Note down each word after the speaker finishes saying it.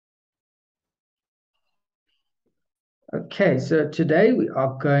Okay, so today we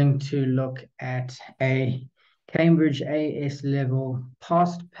are going to look at a Cambridge AS level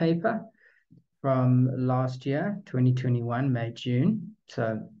past paper from last year, 2021, May, June.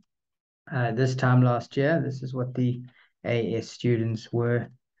 So this time last year, this is what the AS students were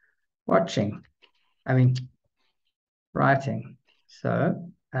writing.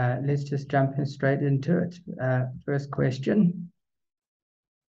 So let's just jump in straight into it. First question.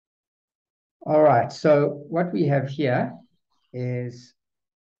 All right, so what we have here is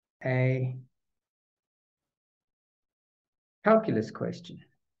a calculus question.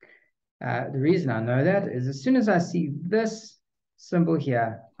 The reason I know that is as soon as I see this symbol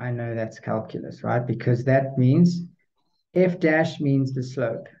here, I know that's calculus, right? Because that means F dash means the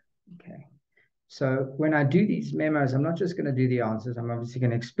slope. Okay. So when I do these memos, I'm not just going to do the answers. I'm obviously going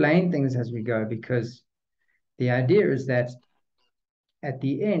to explain things as we go, because the idea is that at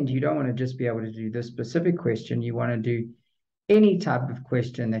the end, you don't want to just be able to do this specific question. You want to do any type of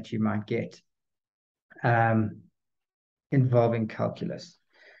question that you might get involving calculus.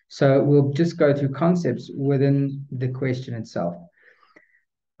 So we'll just go through concepts within the question itself.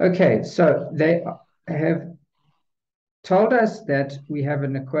 Okay, so they have told us that we have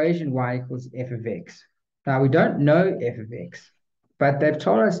an equation y equals f of x. Now we don't know f of x, but they've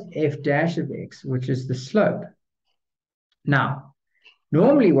told us f dash of x, which is the slope. Now,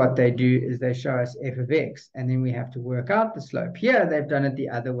 normally what they do is they show us f of x, and then we have to work out the slope. Here, they've done it the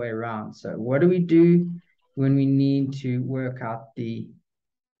other way around. So what do we do when we need to work out the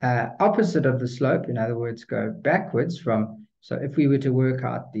opposite of the slope? In other words, go backwards from, so if we were to work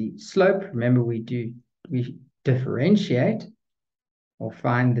out the slope, remember we differentiate or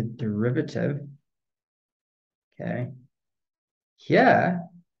find the derivative. Okay. Here,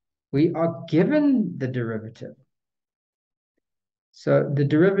 we are given the derivative. So the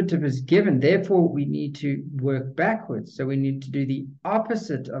derivative is given, therefore we need to work backwards. So we need to do the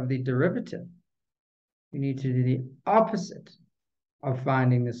opposite of the derivative. We need to do the opposite of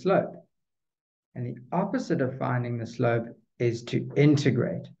finding the slope. And the opposite of finding the slope is to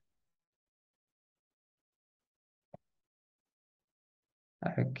integrate.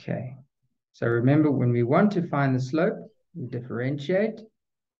 Okay. So remember, when we want to find the slope, we differentiate.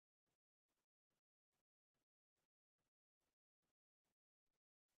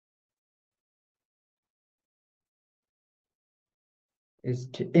 Is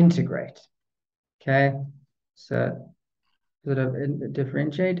to integrate. Okay. So sort of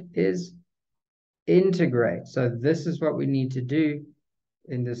differentiate is integrate. So this is what we need to do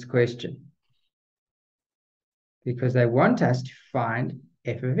in this question, because they want us to find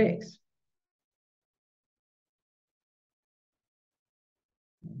f of x.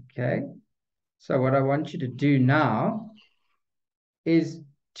 Okay, so what I want you to do now is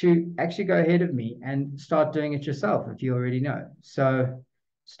to actually go ahead of me and start doing it yourself if you already know. So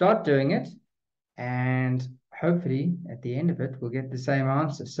start doing it, and hopefully at the end of it, we'll get the same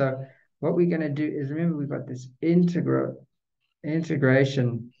answer. So what we're going to do is, remember, we've got this integration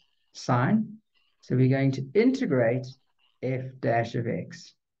sign. So we're going to integrate f dash of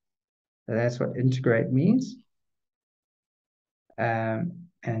x. So that's what integrate means. And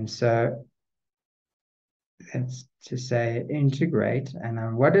so that's to say integrate.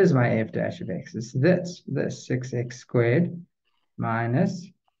 And what is my f dash of x? It's this 6x squared minus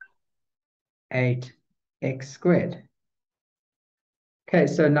 8x squared. Okay,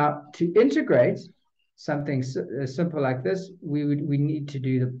 so now to integrate something simple like this, we need to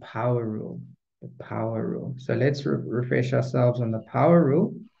do the power rule. The power rule. So let's refresh ourselves on the power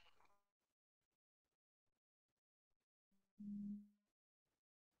rule.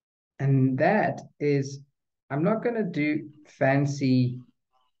 And that is, I'm not going to do fancy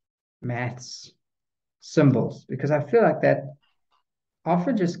maths symbols, because I feel like that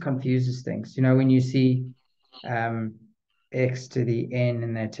often just confuses things. You know, when you see x to the n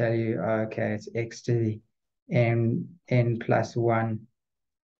and they tell you, oh, okay, it's x to the n plus 1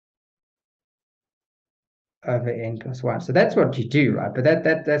 over n plus 1. So that's what you do, right? But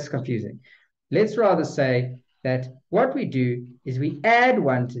that's confusing. Let's rather say that what we do is we add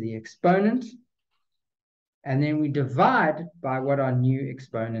 1 to the exponent, and then we divide by what our new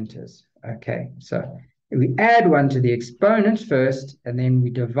exponent is. Okay, so we add 1 to the exponent first, and then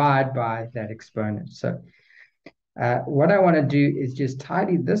we divide by that exponent. So what I want to do is just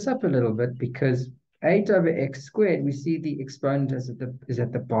tidy this up a little bit, because 8 over x squared, we see the exponent is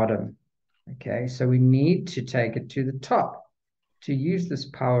at the bottom. Okay, so we need to take it to the top to use this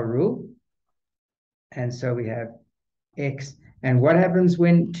power rule. And so we have x. And what happens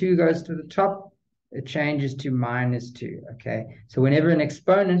when 2 goes to the top? It changes to minus 2, okay? So whenever an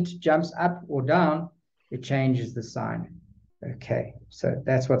exponent jumps up or down, it changes the sign. Okay, so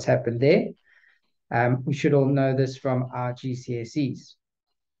that's what's happened there. We should all know this from our GCSEs.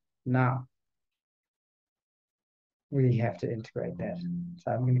 Now, we have to integrate that.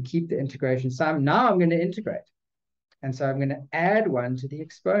 So I'm going to keep the integration sign. Now I'm going to integrate. And so I'm going to add 1 to the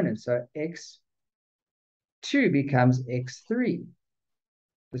exponent. So x2 becomes x3.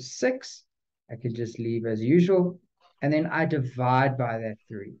 The 6, I can just leave as usual. And then I divide by that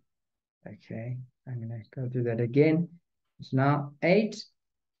 3. Okay, I'm going to go through that again. It's now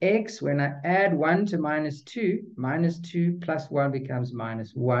 8x. When I add 1 to minus 2 plus 1 becomes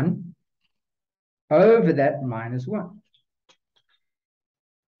minus 1 over that minus 1.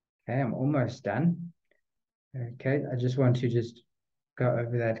 Okay, I'm almost done. Okay, I just want to just go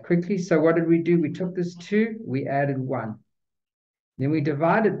over that quickly. So what did we do? We took this 2, we added 1. Then we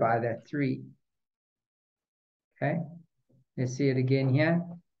divided by that 3. Okay, let's see it again here.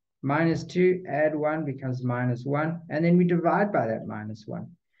 Minus 2, add 1 becomes minus 1. And then we divide by that minus 1.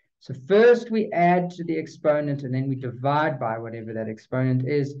 So first we add to the exponent, and then we divide by whatever that exponent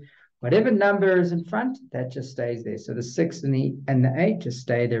is. Whatever number is in front, that just stays there. So the 6 and the 8 just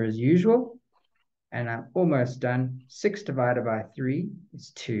stay there as usual. And I'm almost done. 6 divided by 3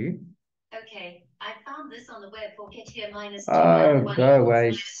 is 2. Okay, I found this on the web for get here minus 2. Oh, go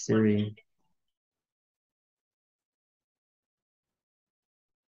away, Siri.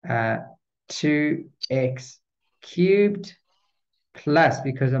 2x cubed plus,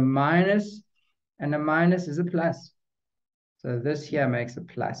 because a minus and a minus is a plus. So this here makes a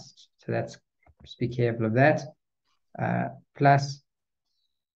plus. So that's, just be careful of that. Plus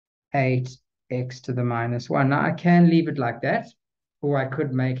 8x to the minus 1. Now I can leave it like that, or I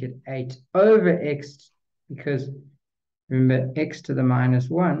could make it 8 over x, because remember x to the minus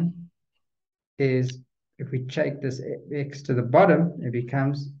 1 is, if we take this x to the bottom, it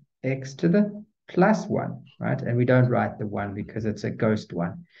becomes x to the plus 1, right? And we don't write the 1 because it's a ghost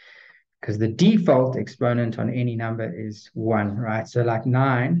 1. Because the default exponent on any number is 1, right? So like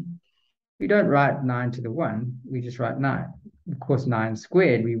 9, we don't write 9 to the 1, we just write 9. Of course, 9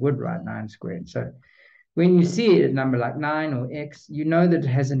 squared, we would write 9 squared. So when you see a number like 9 or x, you know that it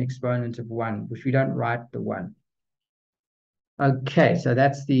has an exponent of 1, which we don't write the 1. Okay, so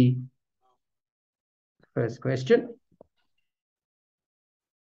that's the first question.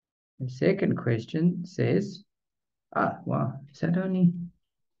 The second question says, wow, is that only?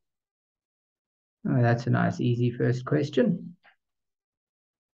 Oh, that's a nice, easy first question.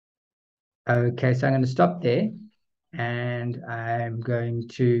 Okay, so I'm going to stop there, and I'm going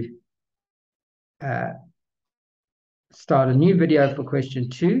to start a new video for question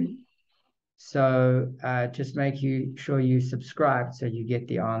 2. So just make sure you subscribe so you get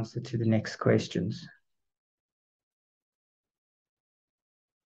the answer to the next questions.